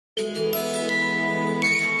Hello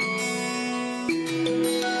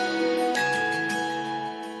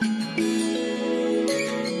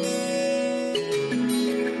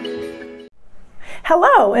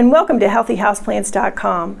and welcome to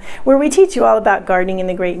healthyhouseplants.com, where we teach you all about gardening in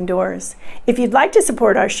the great indoors. If you'd like to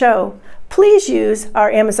support our show, please use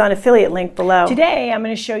our Amazon affiliate link below. Today I'm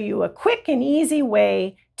going to show you a quick and easy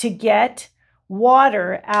way to get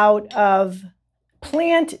water out of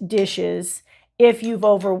plant dishes if you've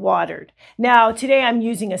overwatered. Now today I'm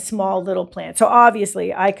using a small little plant, so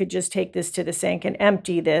obviously I could just take this to the sink and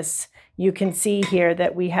empty this. You can see here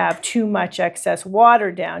that we have too much excess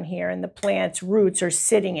water down here and the plant's roots are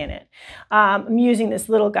sitting in it. I'm using this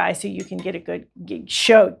little guy so you can get a good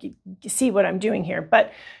see what I'm doing here.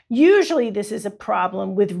 But usually this is a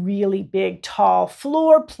problem with really big, tall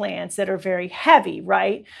floor plants that are very heavy,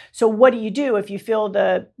 right? So what do? If you fill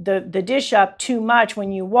the dish up too much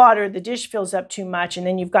when you water, the dish fills up too much and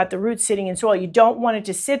then you've got the roots sitting in soil. You don't want it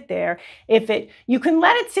to sit there. You can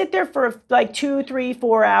let it sit there for like 2, 3,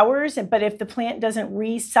 4 hours, but if the plant doesn't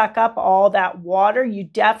re-suck up all that water, you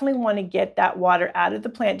definitely want to get that water out of the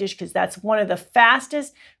plant dish because that's one of the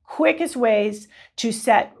fastest, quickest ways to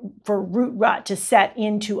for root rot to set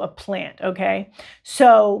into a plant, okay?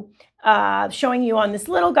 So showing you on this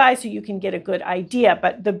little guy so you can get a good idea,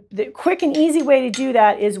 but the quick and easy way to do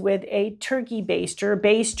that is with a turkey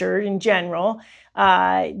baster in general.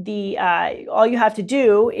 All you have to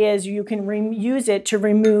do is you can use it to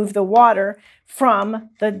remove the water from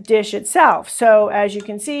the dish itself. So as you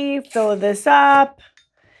can see, fill this up.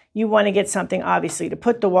 You want to get something obviously to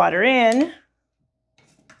put the water in.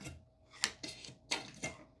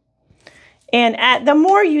 And the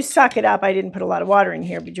more you suck it up, I didn't put a lot of water in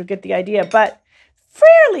here, but you'll get the idea. But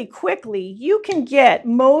fairly quickly, you can get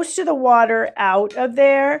most of the water out of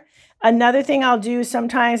there. Another thing I'll do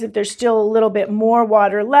sometimes, if there's still a little bit more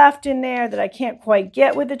water left in there that I can't quite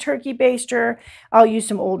get with the turkey baster, I'll use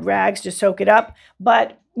some old rags to soak it up.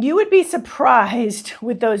 But you would be surprised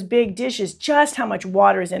with those big dishes just how much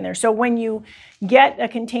water is in there. So when you get a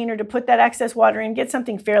container to put that excess water in, get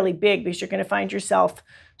something fairly big because you're going to find yourself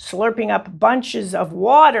slurping up bunches of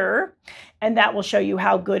water, and that will show you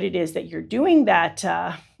how good it is that you're doing that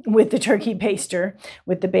with the turkey baster,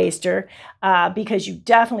 because you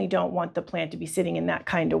definitely don't want the plant to be sitting in that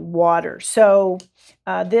kind of water. So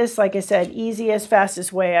this, like I said, easiest,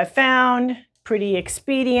 fastest way I found, pretty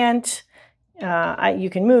expedient. You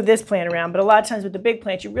can move this plant around, but a lot of times with the big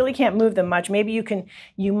plants, you really can't move them much. Maybe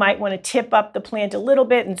you might want to tip up the plant a little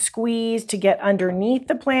bit and squeeze to get underneath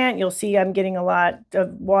the plant. You'll see I'm getting a lot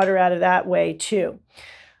of water out of that way too.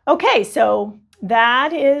 Okay, so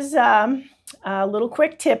that is a little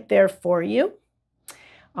quick tip there for you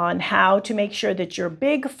on how to make sure that your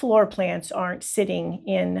big floor plants aren't sitting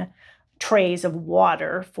in trays of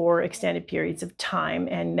water for extended periods of time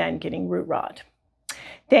and then getting root rot.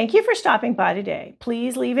 Thank you for stopping by today.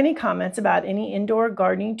 Please leave any comments about any indoor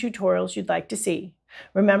gardening tutorials you'd like to see.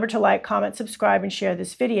 Remember to like, comment, subscribe, and share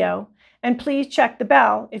this video. And please check the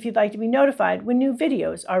bell if you'd like to be notified when new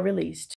videos are released.